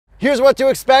Here's what to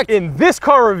expect in this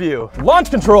car review. Launch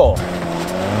control.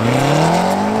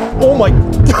 Oh my.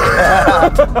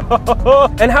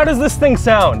 And how does this thing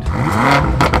sound?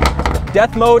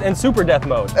 Death mode and super death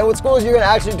mode. And what's cool is you're gonna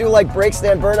actually do like brake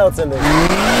stand burnouts in this.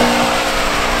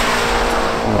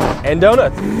 And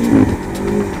donuts.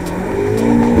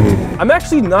 I'm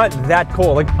actually not that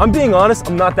cold. Like, I'm being honest,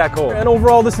 I'm not that cold. And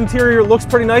overall, this interior looks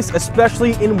pretty nice,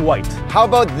 especially in white. How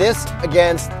about this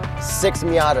against 6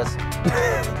 Miatas?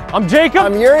 I'm Jacob.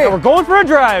 I'm Yuri. And we're going for a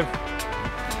drive.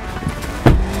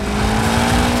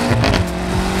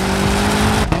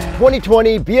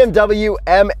 ...2020 BMW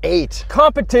M8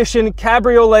 Competition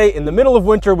Cabriolet in the middle of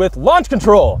winter with launch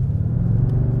control.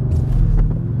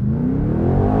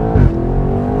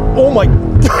 Oh my.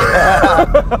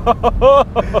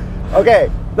 Okay.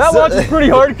 That launch is pretty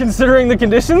hard considering the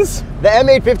conditions. The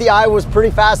M850i was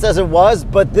pretty fast as it was,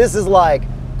 but this is like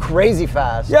crazy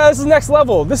fast. Yeah, this is next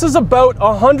level. This is about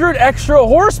 100 extra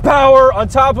horsepower on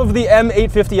top of the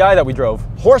M850i that we drove.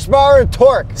 Horsepower and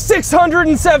torque.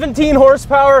 617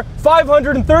 horsepower,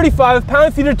 535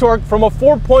 pound-feet of torque from a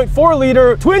 4.4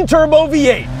 liter twin turbo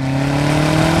V8.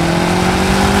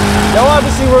 Now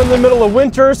obviously we're in the middle of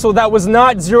winter, so that was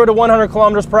not 0 to 100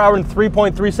 kilometers per hour in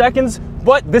 3.3 seconds,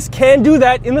 but this can do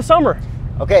that in the summer.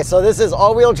 Okay, so this is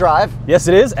all-wheel drive. Yes,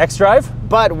 it is, X-Drive.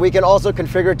 But we can also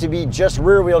configure it to be just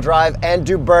rear-wheel drive and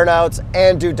do burnouts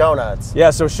and do donuts.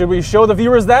 Yeah, so should we show the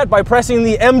viewers that by pressing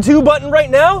the M2 button right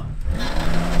now?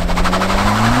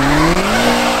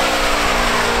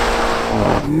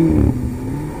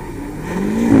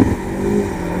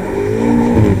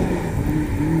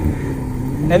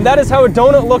 And that is how a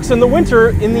donut looks in the winter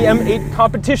in the M8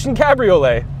 Competition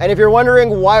Cabriolet. And if you're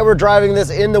wondering why we're driving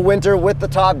this in the winter with the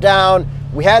top down,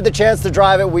 we had the chance to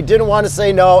drive it, we didn't want to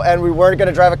say no, and we weren't going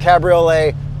to drive a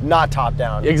cabriolet not top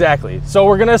down. Exactly. So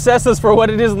we're going to assess this for what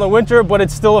it is in the winter, but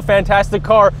it's still a fantastic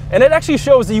car. And it actually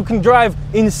shows that you can drive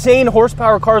insane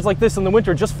horsepower cars like this in the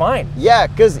winter just fine. Yeah,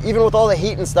 because even with all the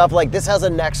heat and stuff, like this has a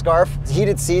neck scarf,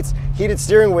 heated seats, heated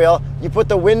steering wheel, you put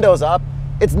the windows up,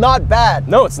 it's not bad.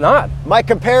 No, it's not. My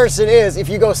comparison is if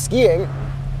you go skiing,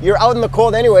 you're out in the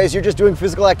cold anyways, you're just doing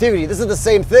physical activity. This is the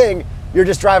same thing. You're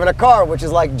just driving a car, which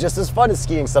is like just as fun as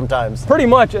skiing sometimes. Pretty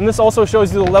much, and this also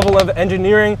shows you the level of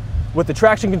engineering with the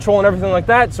traction control and everything like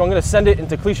that. So I'm gonna send it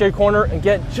into cliche corner and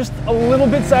get just a little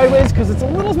bit sideways because it's a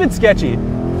little bit sketchy.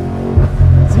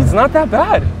 See, it's not that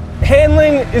bad.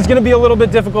 Handling is gonna be a little bit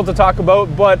difficult to talk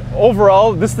about, but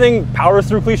overall, this thing powers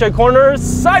through cliche corners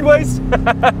sideways.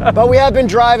 But we have been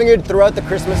driving it throughout the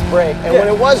Christmas break, and when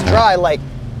it was dry, like,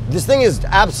 this thing is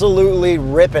absolutely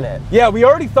ripping it. Yeah, we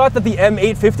already thought that the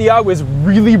M850i was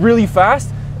really, really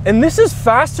fast, and this is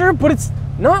faster, but it's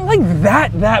not like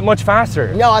that much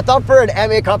faster. No, I thought for an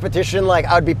M8 competition, like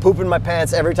I'd be pooping my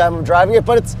pants every time I'm driving it,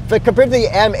 but it's compared to the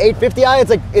M850i, it's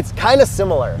like it's kind of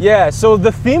similar. Yeah, so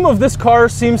the theme of this car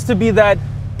seems to be that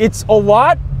it's a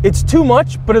lot, it's too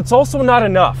much, but it's also not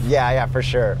enough. Yeah, for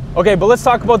sure. Okay, but let's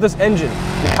talk about this engine.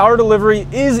 The power delivery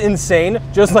is insane,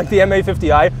 just like the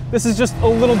M850i. This is just a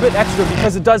little bit extra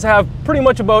because it does have pretty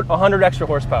much about 100 extra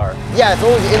horsepower. Yeah, it's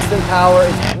always instant power.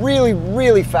 It's really,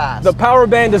 really fast. The power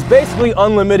band is basically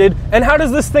unlimited. And how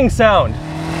does this thing sound?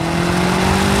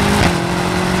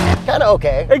 Kind of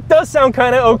okay. It does sound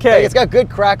kind of okay. Like it's got good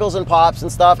crackles and pops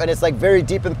and stuff, and it's like very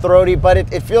deep and throaty, but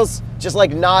it feels just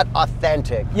like not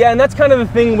authentic. Yeah, and that's kind of the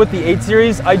thing with the 8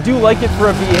 Series. I do like it for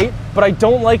a V8, but I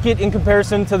don't like it in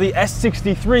comparison to the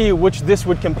S63, which this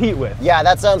would compete with. Yeah,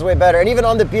 that sounds way better. And even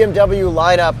on the BMW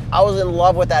lineup, I was in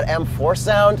love with that M4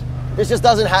 sound. This just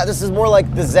doesn't have, this is more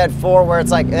like the Z4 where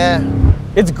it's like, eh.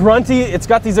 It's grunty, it's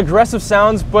got these aggressive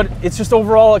sounds, but it's just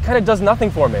overall, it kind of does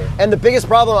nothing for me. And the biggest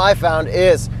problem I found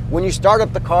is when you start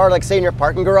up the car, like say in your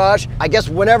parking garage, I guess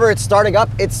whenever it's starting up,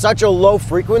 it's such a low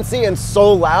frequency and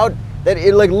so loud that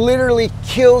it like literally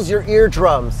kills your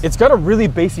eardrums. It's got a really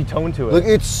bassy tone to it. Look,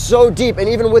 it's so deep, and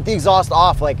even with the exhaust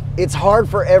off, like it's hard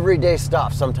for everyday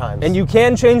stuff sometimes. And you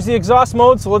can change the exhaust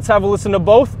mode, so let's have a listen to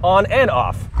both on and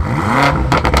off.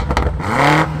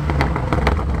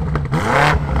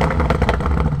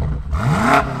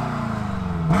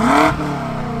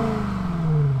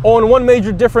 Oh, and one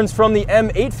major difference from the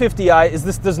M850i is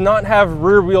this does not have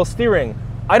rear wheel steering.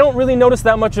 I don't really notice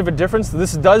that much of a difference.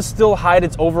 This does still hide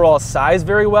its overall size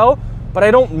very well, but I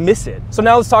don't miss it. So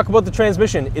now let's talk about the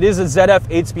transmission. It is a ZF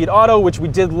 8-speed auto, which we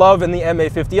did love in the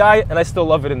M850i, and I still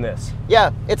love it in this.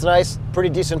 Yeah, it's nice. Pretty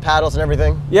decent paddles and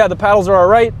everything. Yeah, the paddles are all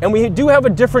right, and we do have a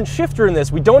different shifter in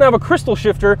this. We don't have a crystal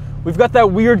shifter. We've got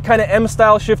that weird kind of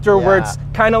M-style shifter where it's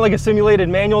kind of like a simulated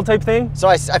manual type thing. So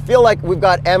I feel like we've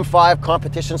got M5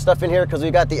 competition stuff in here because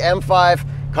we've got the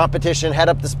M5 Competition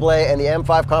head-up display and the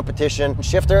M5 Competition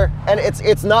shifter. And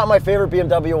it's not my favorite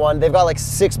BMW one. They've got like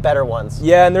 6 better ones.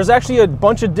 Yeah, and there's actually a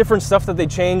bunch of different stuff that they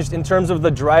changed in terms of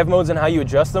the drive modes and how you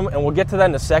adjust them, and we'll get to that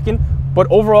in a second. But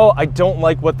overall, I don't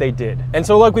like what they did. And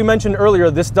so like we mentioned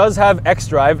earlier, this does have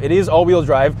xDrive. It is all-wheel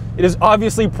drive. It is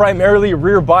obviously primarily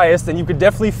rear biased, and you could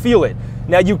definitely feel it.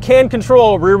 Now you can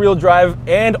control rear-wheel drive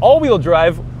and all-wheel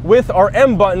drive with our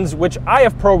M buttons, which I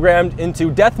have programmed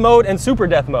into death mode and super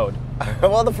death mode.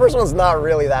 Well, the first one's not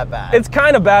really that bad. It's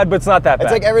kind of bad, but it's not that bad.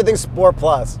 It's like everything Sport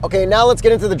Plus. Okay, now let's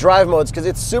get into the drive modes because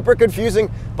it's super confusing.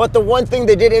 But the one thing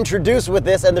they did introduce with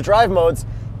this and the drive modes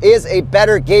is a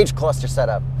better gauge cluster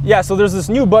setup. Yeah, so there's this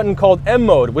new button called M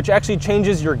mode, which actually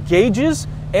changes your gauges,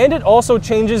 and it also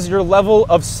changes your level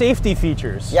of safety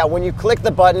features. Yeah, when you click the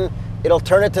button, it'll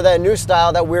turn it to that new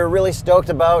style that we're really stoked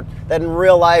about, that in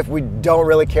real life we don't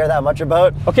really care that much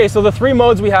about. Okay, so the 3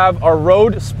 modes we have are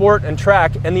road, sport, and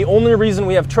track, and the only reason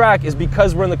we have track is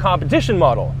because we're in the competition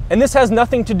model. And this has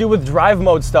nothing to do with drive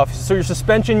mode stuff, so your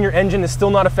suspension, your engine is still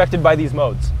not affected by these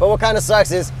modes. But what kind of sucks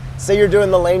is, say you're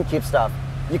doing the lane keep stuff.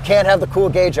 You can't have the cool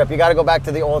gauge up, you gotta go back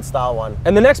to the old style one.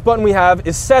 And the next button we have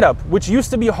is setup, which used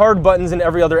to be hard buttons in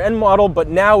every other N model, but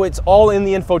now it's all in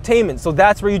the infotainment. So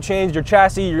that's where you change your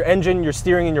chassis, your engine, your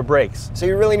steering, and your brakes. So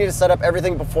you really need to set up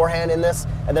everything beforehand in this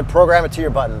and then program it to your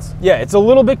buttons. Yeah, it's a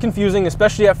little bit confusing,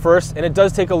 especially at first, and it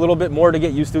does take a little bit more to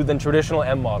get used to than traditional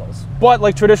M models. But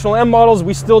like traditional M models,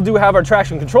 we still do have our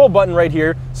traction control button right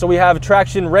here. So we have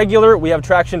traction regular, we have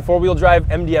traction 4-wheel drive,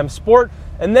 MDM Sport,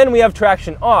 and then we have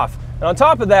traction off. And on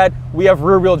top of that, we have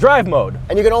rear-wheel drive mode.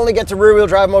 And you can only get to rear-wheel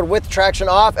drive mode with traction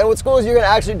off. And what's cool is you can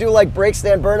actually do like brake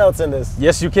stand burnouts in this.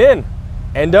 Yes, you can.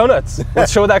 And donuts.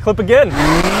 Let's show that clip again.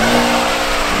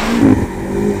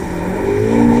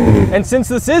 And since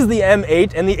this is the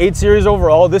M8 and the 8 Series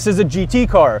overall, this is a GT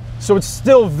car. So it's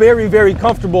still very, very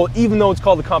comfortable, even though it's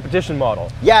called the competition model.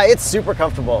 Yeah, it's super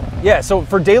comfortable. Yeah, so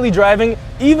for daily driving,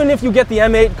 even if you get the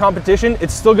M8 Competition,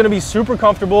 it's still gonna be super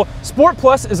comfortable. Sport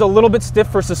Plus is a little bit stiff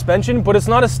for suspension, but it's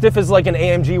not as stiff as like an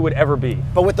AMG would ever be.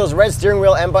 But with those red steering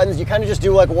wheel M buttons, you kind of just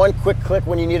do like one quick click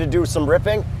when you need to do some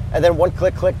ripping, and then one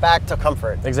click back to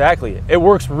comfort. Exactly. It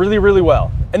works really, really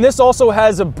well. And this also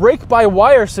has a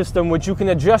brake-by-wire system, which you can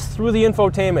adjust through the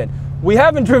infotainment. We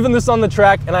haven't driven this on the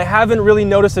track, and I haven't really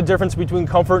noticed a difference between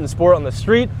comfort and sport on the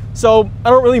street, so I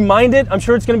don't really mind it. I'm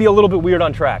sure it's gonna be a little bit weird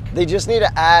on track. They just need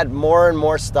to add more and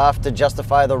more stuff to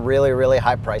justify the really, really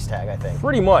high price tag, I think.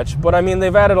 Pretty much, but I mean,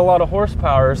 they've added a lot of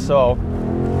horsepower, so...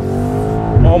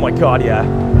 Oh my God, yeah.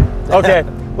 Okay,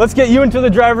 let's get you into the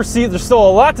driver's seat. There's still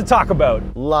a lot to talk about.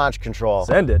 Launch control.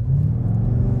 Send it.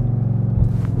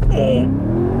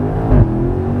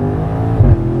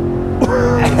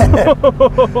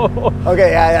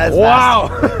 Okay, yeah, that's wow.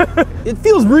 Fast. It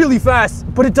feels really fast,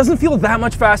 but it doesn't feel that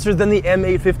much faster than the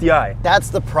M850i. That's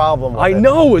the problem with I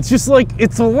know, it's just like,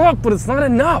 it's a lot, but it's not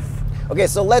enough. Okay,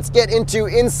 so let's get into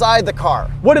inside the car.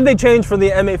 What did they change for the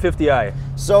M850i?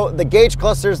 So the gauge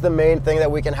cluster is the main thing,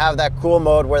 that we can have that cool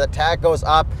mode where the tach goes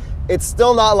up. It's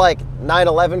still not like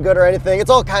 911 good or anything. It's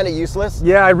all kind of useless.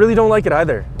 Yeah, I really don't like it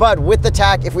either. But with the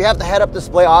tach, if we have the head-up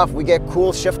display off, we get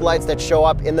cool shift lights that show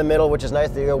up in the middle, which is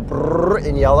nice. They go brrr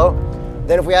in yellow.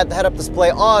 Then if we had the head-up display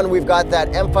on, we've got that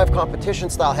M5 competition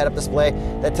style head-up display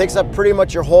that takes up pretty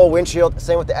much your whole windshield.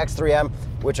 Same with the X3M,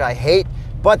 which I hate.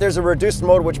 But there's a reduced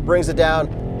mode which brings it down,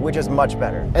 which is much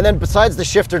better. And then besides the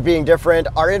shifter being different,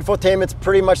 our infotainment's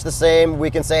pretty much the same. We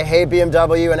can say, hey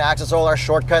BMW, and access all our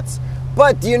shortcuts.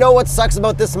 But do you know what sucks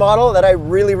about this model that I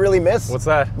really, really miss? What's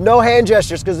that? No hand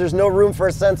gestures, because there's no room for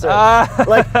a sensor.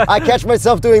 Like, I catch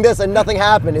myself doing this and nothing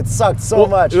happened. It sucked so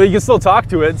much. Well, you can still talk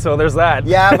to it, so there's that.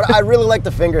 Yeah, but I really like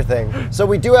the finger thing. So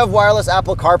we do have wireless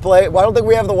Apple CarPlay. Well, I don't think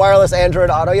we have the wireless Android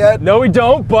Auto yet. No, we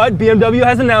don't, but BMW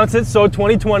has announced it, so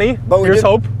 2020, here's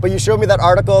hope. But you showed me that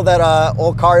article that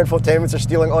old car infotainments are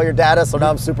stealing all your data, so now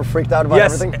I'm super freaked out about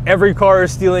everything. Yes, every car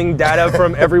is stealing data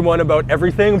from everyone about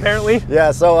everything, apparently.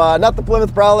 Yeah, so not the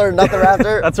Plymouth Prowler, not the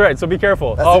Raptor. That's right, so be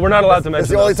careful. We're not allowed to mention It's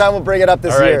the only time we'll bring it up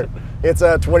this year. It's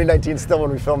 2019 still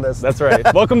when we film this. That's right.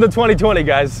 Welcome to 2020,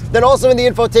 guys. Then also in the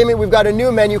infotainment, we've got a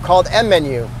new menu called M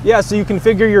Menu. Yeah, so you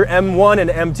configure your M1 and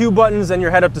M2 buttons and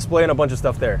your head-up display and a bunch of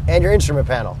stuff there. And your instrument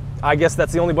panel. I guess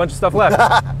that's the only bunch of stuff left.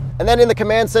 And then in the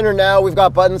command center now, we've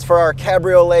got buttons for our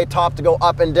Cabriolet top to go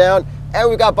up and down. And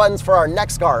we've got buttons for our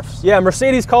neck scarves. Yeah,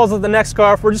 Mercedes calls it the neck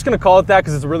scarf. We're just gonna call it that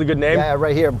because it's a really good name. Yeah,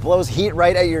 right here, blows heat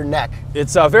right at your neck.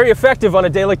 It's very effective on a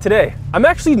day like today. I'm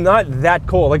actually not that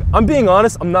cold. Like, I'm being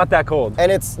honest, I'm not that cold. And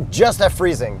it's just at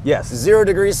freezing. Yes. 0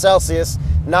 degrees Celsius.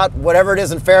 not whatever it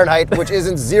is in Fahrenheit, which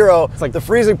isn't 0. It's like the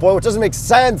freezing point, which doesn't make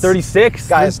sense. 36.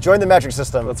 Guys, join the metric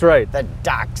system. That's right. The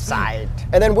dark side.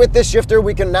 And then with this shifter,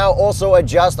 we can now also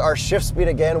adjust our shift speed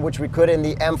again, which we could in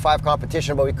the M5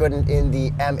 Competition, but we couldn't in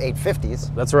the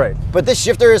M850s. That's right. But this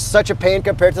shifter is such a pain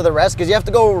compared to the rest, because you have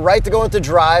to go right to go into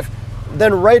drive,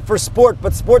 then right for sport,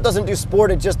 but sport doesn't do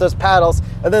sport, it just does paddles,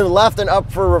 and then left and up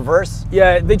for reverse.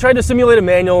 Yeah, they tried to simulate a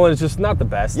manual and it's just not the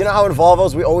best. You know how in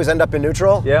Volvos we always end up in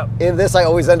neutral? Yeah. In this, I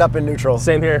always end up in neutral.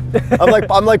 Same here.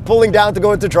 I'm like pulling down to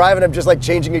go into drive, and I'm just like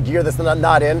changing a gear that's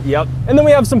not in. Yep. And then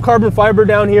we have some carbon fiber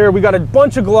down here. We got a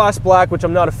bunch of gloss black, which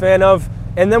I'm not a fan of.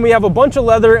 And then we have a bunch of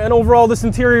leather, and overall this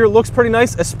interior looks pretty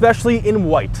nice, especially in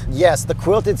white. Yes, the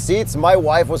quilted seats, my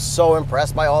wife was so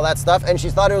impressed by all that stuff, and she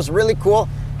thought it was really cool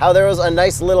how there was a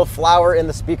nice little flower in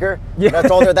the speaker. Yeah. And I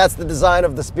told her that's the design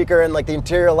of the speaker and like the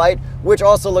interior light, which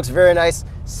also looks very nice.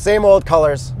 Same old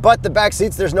colors, but the back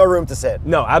seats, there's no room to sit.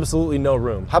 No, absolutely no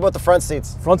room. How about the front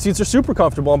seats? Front seats are super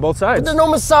comfortable on both sides. But there's no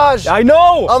massage. I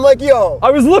know. I'm like, yo. I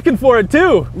was looking for it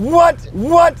too. What?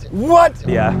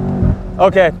 Yeah.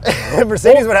 Okay.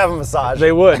 Mercedes would have a massage.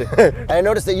 They would. And I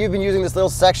noticed that you've been using this little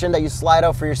section that you slide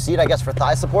out for your seat, I guess for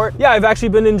thigh support. Yeah, I've actually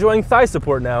been enjoying thigh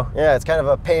support now. Yeah, it's kind of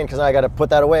a pain because I got to put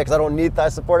that away because I don't need thigh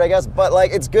support, I guess. But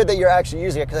like, it's good that you're actually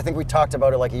using it because I think we talked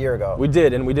about it like a year ago. We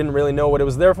did, and we didn't really know what it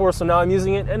was there for, so now I'm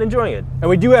using it and enjoying it. And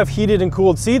we do have heated and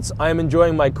cooled seats. I am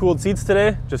enjoying my cooled seats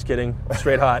today. Just kidding,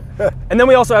 straight hot. And then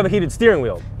we also have a heated steering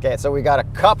wheel. Okay, so we got a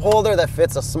cup holder that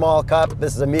fits a small cup.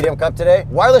 This is a medium cup today.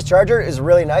 Wireless charger is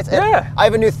really nice. And yeah. I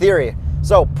have a new theory.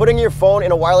 So putting your phone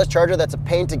in a wireless charger that's a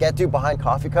pain to get to behind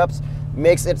coffee cups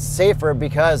makes it safer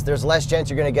because there's less chance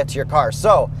you're gonna get to your car.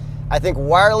 So I think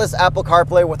wireless Apple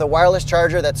CarPlay with a wireless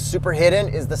charger that's super hidden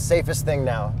is the safest thing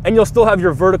now. And you'll still have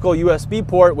your vertical USB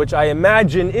port, which I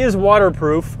imagine is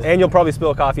waterproof, and you'll probably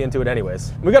spill coffee into it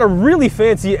anyways. We got a really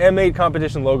fancy M8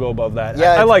 Competition logo above that.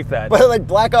 Yeah, I like that. But like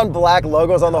black on black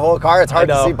logos on the whole car, it's hard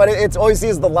to see, but it's all you see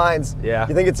is the lines. Yeah.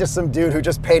 You think it's just some dude who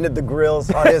just painted the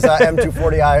grills on his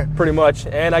M240i. Pretty much,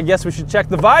 and I guess we should check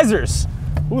the visors.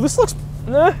 Ooh, this looks,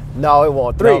 No, it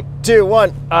won't. 3, 2,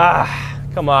 1.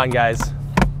 Come on, guys.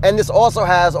 And this also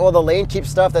has all the lane keep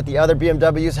stuff that the other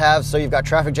BMWs have. So you've got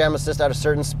traffic jam assist at a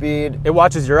certain speed. It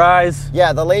watches your eyes.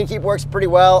 Yeah, the lane keep works pretty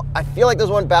well. I feel like this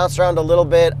one bounced around a little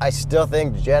bit. I still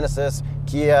think Genesis,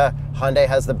 Kia, Hyundai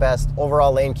has the best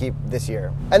overall lane keep this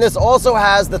year. And this also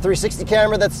has the 360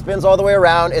 camera that spins all the way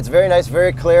around. It's very nice,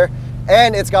 very clear.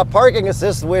 And it's got parking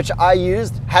assist, which I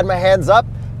used, had my hands up,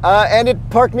 and it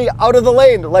parked me out of the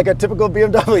lane like a typical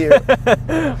BMW.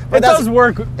 It does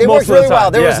work. It works really well.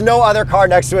 There was no other car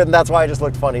next to it, and that's why it just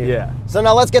looked funny. Yeah. So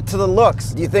now let's get to the looks.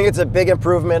 Do you think it's a big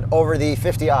improvement over the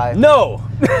 50i? No.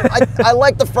 I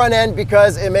like the front end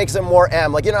because it makes it more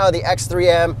M. Like, you know how the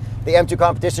X3M, the M2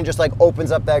 Competition just like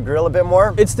opens up that grille a bit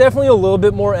more? It's definitely a little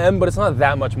bit more M, but it's not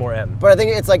that much more M. But I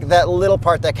think it's like that little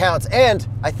part that counts. And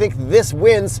I think this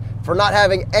wins for not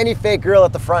having any fake grille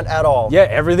at the front at all. Yeah,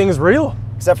 everything's real.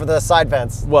 Except for the side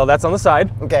vents. Well, that's on the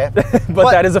side. Okay. but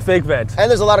that is a fake vent. And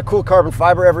there's a lot of cool carbon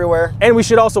fiber everywhere. And we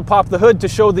should also pop the hood to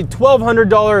show the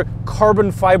 $1,200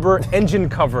 carbon fiber engine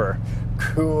cover.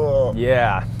 Cool.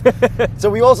 Yeah. So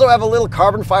we also have a little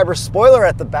carbon fiber spoiler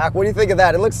at the back. What do you think of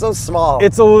that? It looks so small.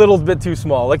 It's a little bit too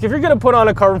small. Like if you're gonna put on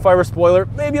a carbon fiber spoiler,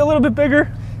 maybe a little bit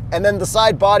bigger. And then the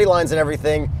side body lines and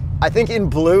everything. I think in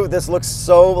blue, this looks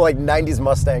so like 90s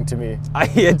Mustang to me.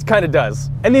 It kind of does.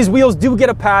 And these wheels do get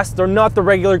a pass. They're not the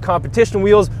regular competition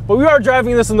wheels, but we are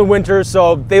driving this in the winter,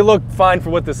 so they look fine for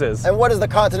what this is. And what is the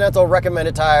Continental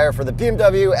recommended tire for the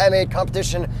BMW M8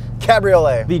 Competition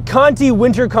Cabriolet? The Conti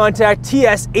Winter Contact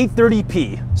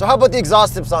TS830P. So how about the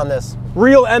exhaust tips on this?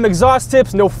 Real M exhaust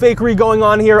tips, no fakery going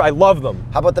on here. I love them.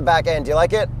 How about the back end? Do you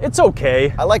like it? It's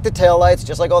okay. I like the taillights,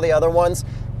 just like all the other ones.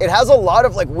 It has a lot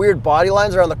of like weird body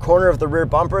lines around the corner of the rear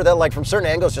bumper that like from certain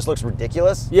angles just looks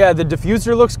ridiculous. Yeah, the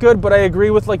diffuser looks good, but I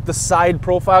agree with like the side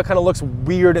profile kind of looks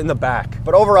weird in the back.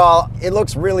 But overall, it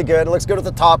looks really good. It looks good with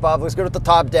the top up, looks good with the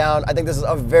top down. I think this is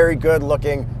a very good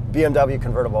looking BMW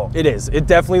convertible. It is. It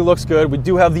definitely looks good. We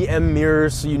do have the M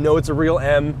mirrors, so you know it's a real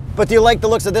M. But do you like the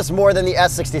looks of this more than the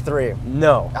S63?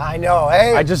 No. I know,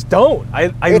 hey? I just don't. I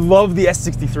love the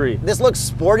S63. This looks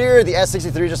sportier. The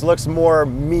S63 just looks more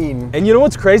mean. And you know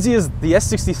what's crazy is the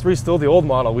S63 is still the old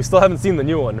model. We still haven't seen the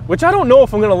new one, which I don't know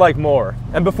if I'm gonna like more.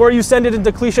 And before you send it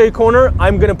into cliche corner,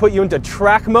 I'm gonna put you into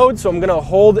track mode. So I'm gonna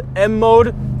hold M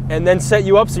mode and then set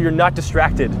you up so you're not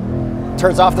distracted.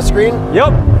 Turns off the screen?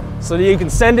 Yep. So that you can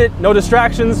send it, no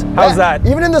distractions. How's that?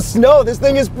 Even in the snow, this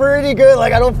thing is pretty good.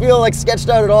 Like, I don't feel like sketched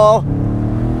out at all.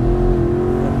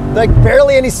 Like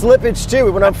barely any slippage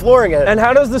too when I'm flooring it. And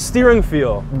how does the steering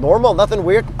feel? Normal, nothing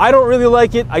weird. I don't really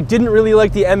like it. I didn't really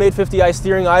like the M850i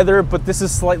steering either, but this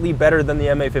is slightly better than the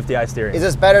M850i steering. Is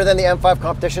this better than the M5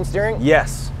 Competition steering?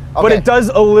 Yes. Okay. But it does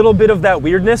a little bit of that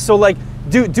weirdness. So like,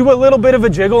 do a little bit of a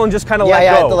jiggle and just kind of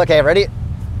let go. Okay, ready?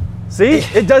 See?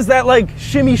 It does that like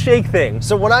shimmy shake thing.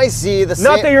 So when I see the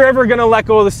Not that you're ever gonna let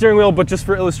go of the steering wheel, but just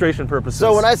for illustration purposes.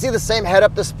 So when I see the same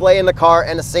head-up display in the car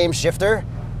and the same shifter,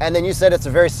 and then you said it's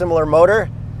a very similar motor,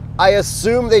 I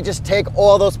assume they just take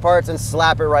all those parts and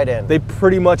slap it right in. They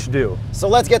pretty much do. So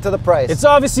let's get to the price. It's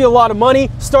obviously a lot of money.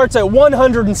 Starts at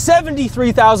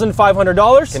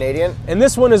 $173,500. Canadian. And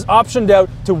this one is optioned out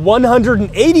to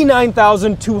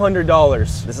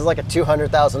 $189,200. This is like a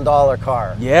 $200,000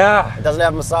 car. Yeah. It doesn't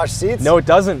have massage seats? No, it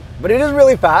doesn't. But it is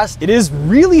really fast. It is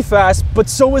really fast, but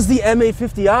so is the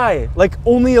M850i. Like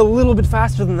only a little bit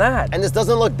faster than that. And this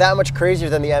doesn't look that much crazier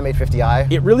than the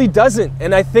M850i. It really doesn't.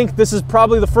 And I think this is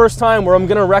probably the first time where I'm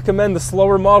gonna recommend the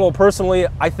slower model. Personally,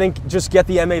 I think just get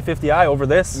the M850i over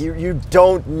this. You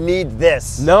don't need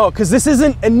this. No, because this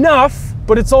isn't enough,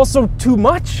 but it's also too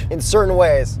much. In certain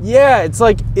ways. Yeah, it's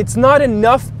like, it's not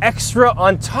enough extra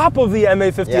on top of the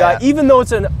M850i, Yeah. even though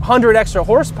it's 100 extra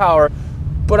horsepower,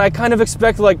 but I kind of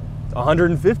expect like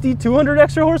 150, 200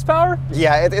 extra horsepower?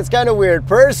 Yeah, it's kind of weird.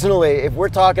 Personally, if we're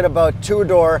talking about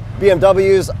two-door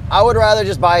BMWs, I would rather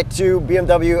just buy two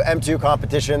BMW M2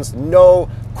 Competitions, no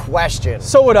question.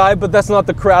 So would I, but that's not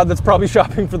the crowd that's probably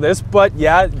shopping for this. But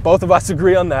yeah, both of us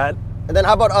agree on that. And then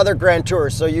how about other Grand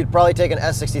Tours? So you'd probably take an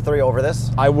S63 over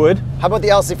this. I would. How about the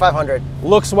LC500?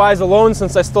 Looks-wise alone,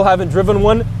 since I still haven't driven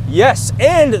one, yes.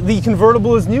 And the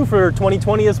convertible is new for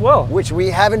 2020 as well. Which we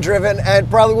haven't driven and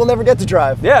probably will never get to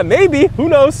drive. Yeah, maybe. Who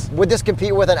knows? Would this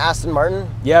compete with an Aston Martin?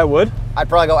 Yeah, it would. I'd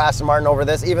probably go Aston Martin over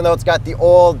this, even though it's got the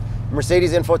old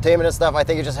Mercedes infotainment and stuff. I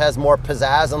think it just has more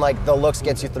pizzazz and like the looks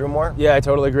gets you through more. Yeah, I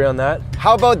totally agree on that.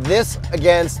 How about this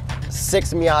against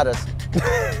 6 Miatas?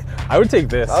 I would take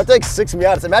this. I would take 6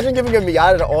 Miatas. Imagine giving a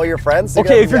Miata to all your friends.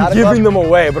 Okay, if you're giving them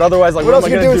away, but otherwise, like, what else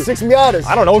am are you I gonna do with 6 Miatas?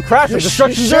 I don't know, crash them,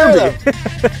 destruction derby.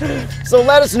 So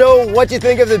let us know what you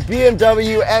think of the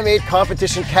BMW M8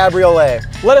 Competition Cabriolet.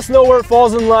 Let us know where it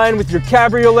falls in line with your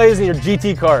cabriolets and your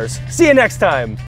GT cars. See you next time.